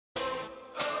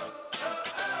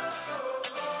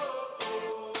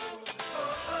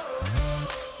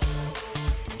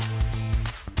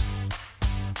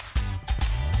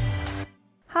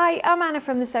Hi, I'm Anna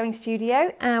from the Sewing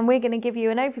Studio, and we're going to give you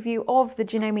an overview of the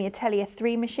Janome Atelier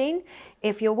 3 machine.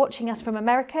 If you're watching us from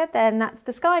America, then that's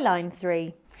the Skyline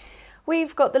 3.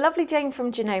 We've got the lovely Jane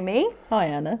from Janome. Hi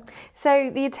Anna. So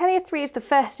the Atelier 3 is the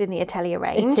first in the Atelier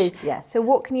range. It is, yes. So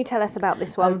what can you tell us about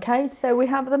this one? Okay, so we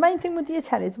have the main thing with the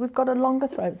Ateliers, we've got a longer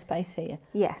throat space here.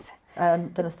 Yes.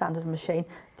 Than a standard machine.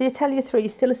 The Atelier 3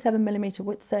 is still a 7mm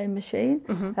width sewing machine.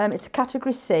 It's a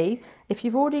category C. If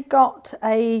you've already got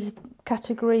a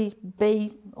category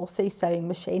B or C sewing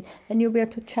machine, then you'll be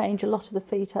able to change a lot of the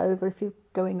feet over if you're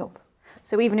going up.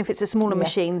 So even if it's a smaller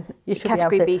machine, you should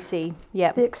category be able to. BC,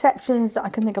 yeah. The exceptions that I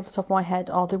can think of off the top of my head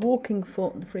are the walking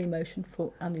foot, the free motion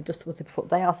foot and the adjustable zipper foot.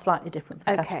 They are slightly different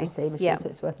from category C machines, so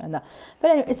it's worth knowing that.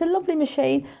 But anyway, it's a lovely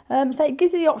machine. So it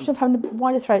gives you the option of having a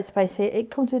wider throat space here.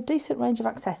 It comes with a decent range of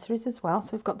accessories as well. So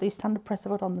we've got the standard presser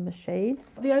foot on the machine,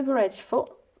 the over edge foot,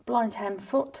 blind hem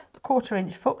foot, the 1/4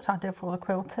 inch foot, ideal for all the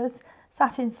quilters,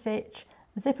 satin stitch,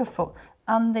 zipper foot,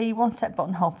 and the one-step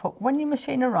buttonhole foot. When your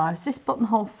machine arrives, this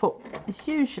buttonhole foot is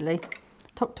usually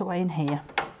tucked away in here.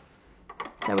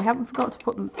 So we haven't forgotten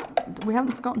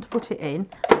to put it in.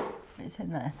 It's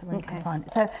in there, so we can find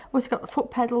it. So we've got the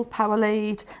foot pedal, power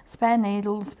lead, spare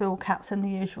needles, spool caps, and the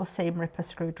usual seam ripper,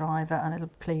 screwdriver, and a little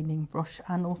cleaning brush,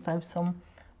 and also some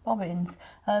bobbins.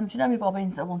 Janome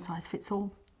bobbins are one size fits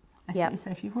all. Yep. So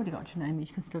if you've already got Janome,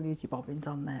 you can still use your bobbins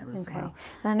on there as well.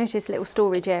 And I noticed a little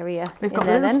storage area. We've got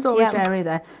a little storage area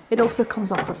there. It also comes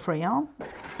off a free arm.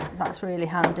 That's really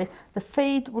handy. The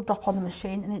feed will drop on the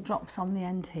machine and it drops on the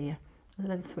end here. There's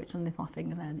a little switch underneath my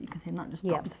finger there that you can see, and that just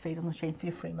drops the feed on the machine for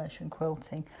your free motion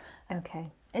quilting.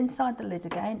 Okay. Inside the lid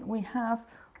again, we have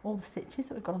all the stitches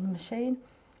that we've got on the machine,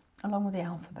 along with the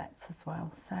alphabets as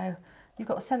well. So you've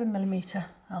got a 7mm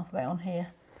alphabet on here.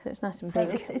 So it's nice and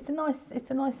big. It's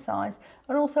a nice size,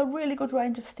 and also a really good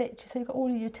range of stitches. So you've got all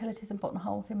your utilities and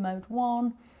buttonholes in mode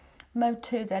 1. Mode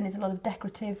 2 then is a lot of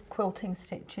decorative quilting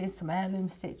stitches, some heirloom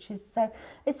stitches. So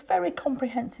it's a very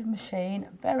comprehensive machine,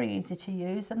 very easy to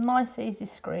use, a nice easy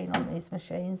screen on these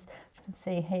machines, as you can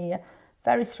see here.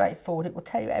 Very straightforward. It will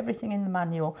tell you everything in the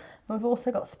manual. We've also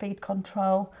got speed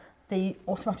control, the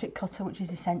automatic cutter, which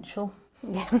is essential.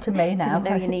 To me now. Didn't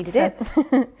know you needed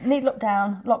it. Needle up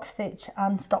down, lock stitch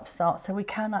and stop start, so we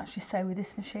can actually sew with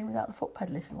this machine without the foot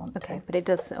pedal if you want to. But it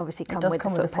does obviously come with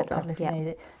the foot pedal if you need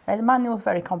it. The manual's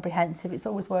very comprehensive. It's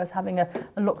always worth having a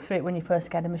look through it when you first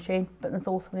get a machine, but there's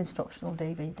also an instructional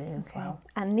DVD as well.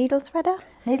 And needle threader?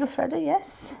 Needle threader,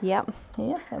 yes. Yep.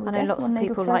 Yeah, I know lots of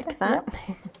people like that.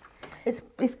 Yep.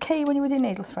 It's key when you're with your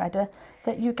needle threader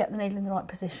that you get the needle in the right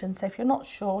position. So if you're not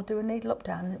sure, do a needle up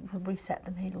down and it will reset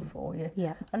the needle for you.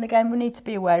 Yeah. And again, we need to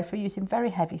be aware if you're using very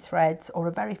heavy threads or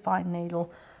a very fine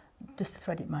needle, just to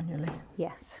thread it manually.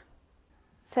 Yes.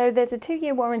 So there's a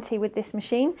 2-year warranty with this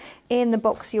machine. In the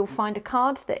box you'll find a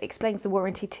card that explains the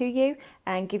warranty to you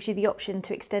and gives you the option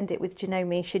to extend it with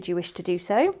Janome should you wish to do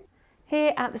so.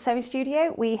 Here at the Sewing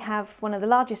Studio we have one of the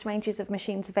largest ranges of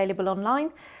machines available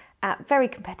online at very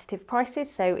competitive prices,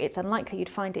 so it's unlikely you'd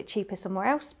find it cheaper somewhere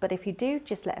else, but if you do,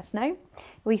 just let us know.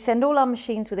 We send all our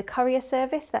machines with a courier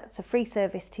service. That's a free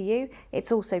service to you.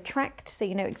 It's also tracked, so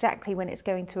you know exactly when it's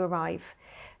going to arrive.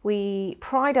 We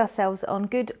pride ourselves on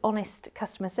good, honest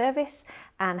customer service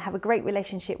and have a great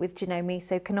relationship with Janome,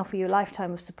 so can offer you a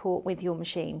lifetime of support with your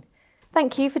machine.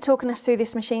 Thank you for talking us through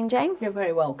this machine, Jane. You're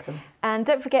very welcome. And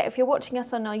don't forget, if you're watching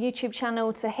us on our YouTube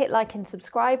channel, to hit like and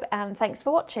subscribe, and thanks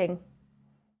for watching.